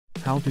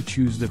How to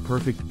choose the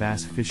perfect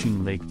bass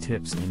fishing lake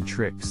tips and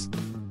tricks.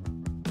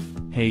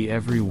 Hey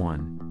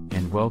everyone,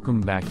 and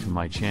welcome back to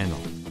my channel.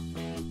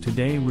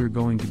 Today we're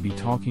going to be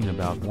talking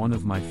about one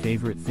of my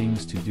favorite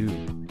things to do,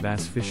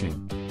 bass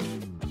fishing.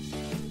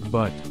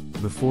 But,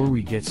 before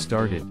we get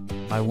started,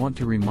 I want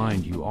to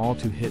remind you all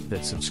to hit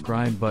that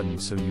subscribe button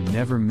so you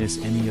never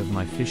miss any of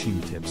my fishing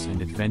tips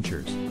and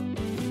adventures.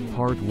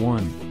 Part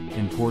 1,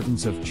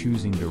 Importance of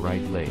choosing the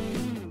right lake.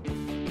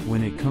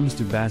 When it comes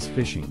to bass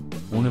fishing,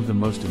 one of the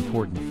most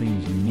important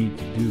things you need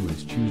to do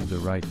is choose the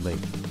right lake.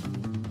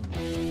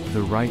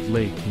 The right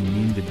lake can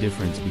mean the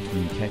difference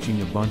between catching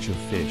a bunch of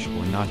fish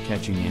or not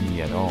catching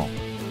any at all.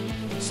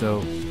 So,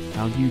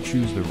 how do you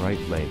choose the right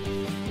lake?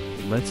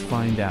 Let's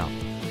find out.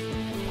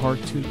 Part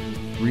 2,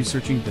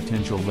 Researching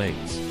potential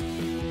lakes.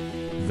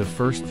 The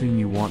first thing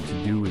you want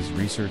to do is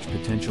research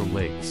potential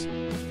lakes.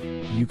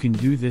 You can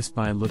do this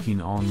by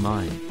looking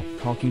online,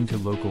 talking to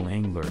local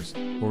anglers,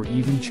 or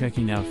even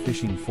checking out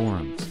fishing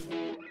forums.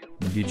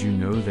 Did you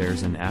know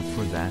there's an app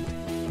for that?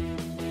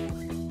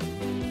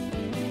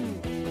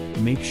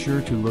 Make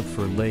sure to look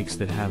for lakes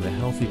that have a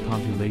healthy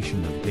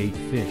population of bait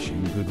fish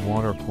and good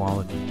water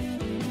quality.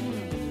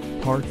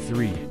 Part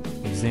 3,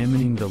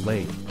 Examining the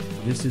lake.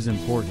 This is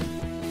important.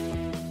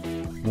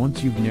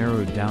 Once you've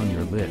narrowed down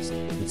your list,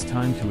 it's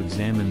time to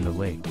examine the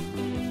lake.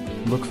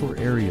 Look for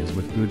areas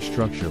with good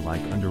structure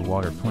like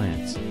underwater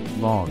plants,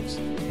 logs,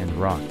 and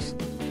rocks.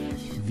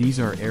 These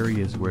are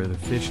areas where the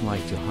fish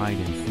like to hide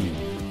and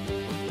feed.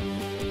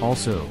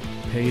 Also,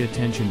 pay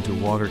attention to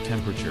water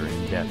temperature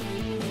and depth.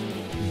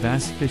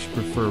 Bass fish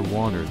prefer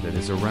water that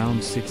is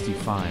around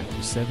 65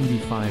 to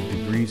 75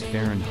 degrees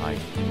Fahrenheit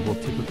and will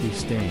typically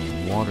stay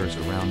in waters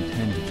around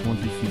 10 to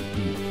 20 feet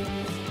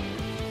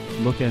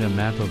deep. Look at a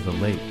map of the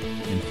lake,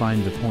 and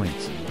find the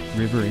points,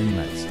 river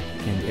inlets,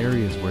 and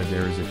areas where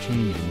there is a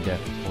change in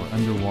depth or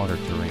underwater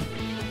terrain,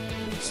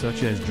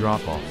 such as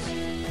drop-offs,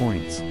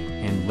 points,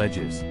 and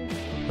ledges.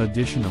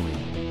 Additionally,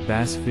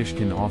 bass fish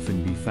can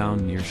often be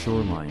found near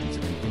shorelines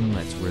and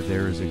inlets where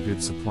there is a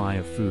good supply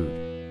of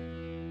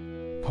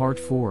food. Part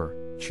 4,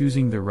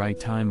 Choosing the right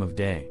time of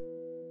day.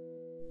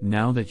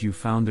 Now that you've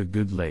found a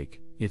good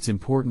lake, it's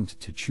important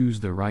to choose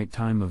the right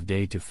time of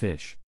day to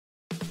fish.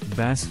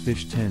 Bass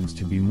fish tends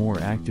to be more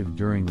active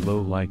during low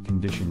light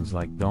conditions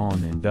like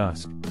dawn and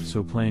dusk,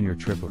 so plan your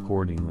trip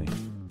accordingly.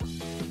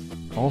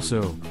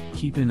 Also,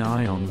 keep an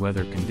eye on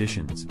weather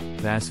conditions.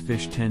 Bass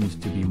fish tend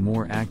to be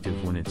more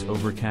active when it's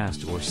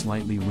overcast or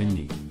slightly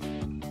windy.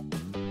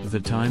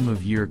 The time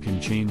of year can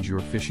change your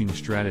fishing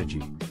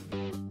strategy.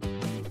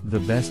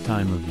 The best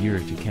time of year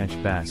to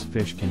catch bass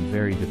fish can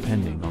vary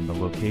depending on the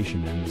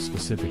location and the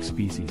specific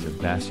species of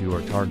bass you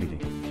are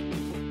targeting.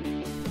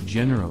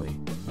 Generally,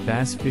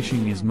 bass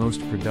fishing is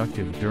most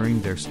productive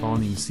during their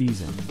spawning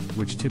season,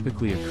 which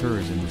typically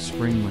occurs in the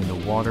spring when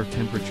the water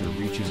temperature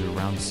reaches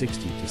around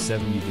 60 to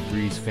 70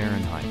 degrees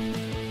Fahrenheit.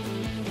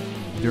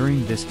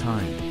 During this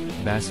time,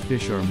 bass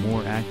fish are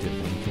more active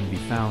and can be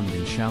found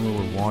in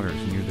shallower waters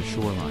near the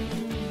shoreline.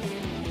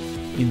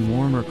 In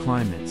warmer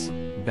climates,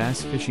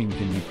 bass fishing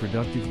can be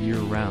productive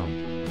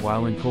year-round,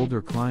 while in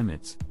colder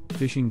climates,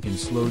 fishing can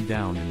slow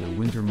down in the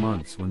winter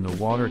months when the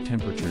water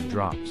temperature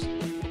drops.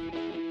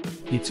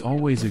 It's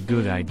always a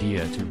good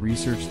idea to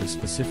research the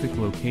specific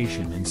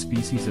location and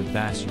species of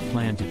bass you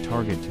plan to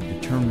target to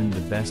determine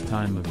the best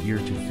time of year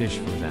to fish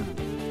for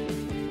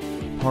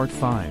them. Part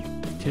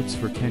 5, Tips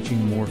for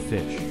catching more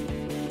fish.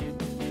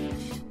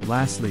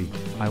 Lastly,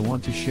 I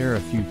want to share a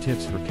few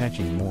tips for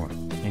catching more,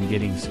 and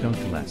getting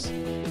skunked less.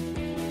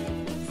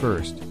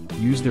 First,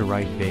 use the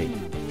right bait.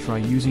 Try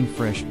using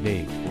fresh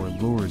bait or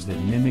lures that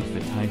mimic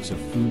the types of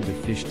food the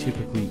fish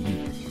typically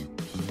eat.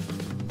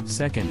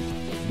 Second,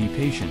 be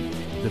patient.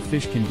 The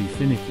fish can be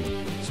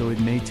finicky, so it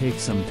may take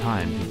some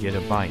time to get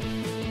a bite.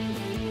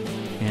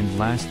 And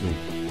lastly,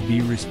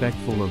 be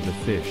respectful of the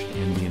fish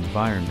and the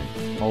environment.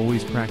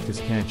 Always practice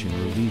catch and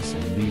release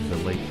and leave the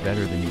lake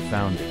better than you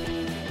found it.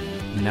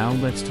 Now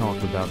let's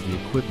talk about the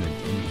equipment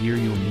and gear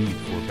you'll need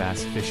for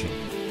bass fishing.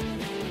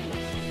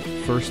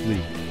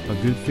 Firstly, a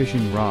good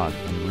fishing rod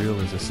and reel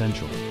is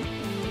essential.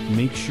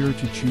 Make sure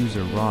to choose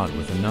a rod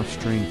with enough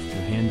strength to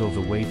handle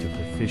the weight of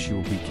the fish you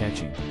will be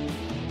catching.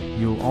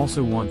 You'll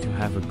also want to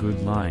have a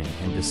good line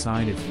and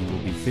decide if you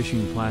will be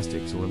fishing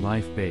plastics or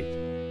live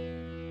bait.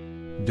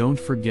 Don't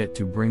forget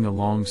to bring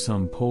along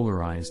some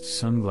polarized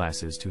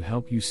sunglasses to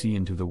help you see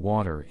into the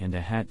water and a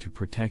hat to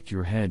protect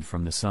your head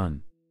from the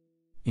sun.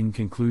 In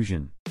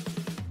conclusion,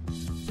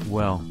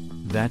 well,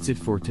 that's it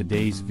for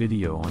today's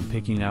video on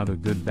picking out a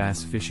good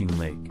bass fishing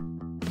lake.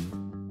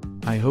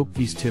 I hope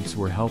these tips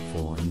were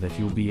helpful and that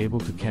you'll be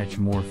able to catch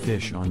more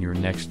fish on your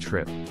next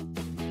trip.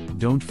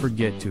 Don't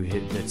forget to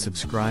hit that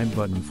subscribe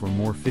button for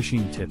more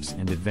fishing tips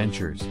and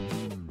adventures.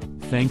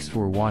 Thanks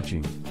for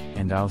watching,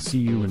 and I'll see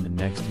you in the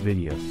next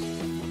video.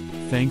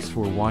 Thanks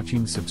for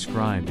watching.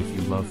 Subscribe if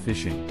you love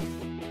fishing.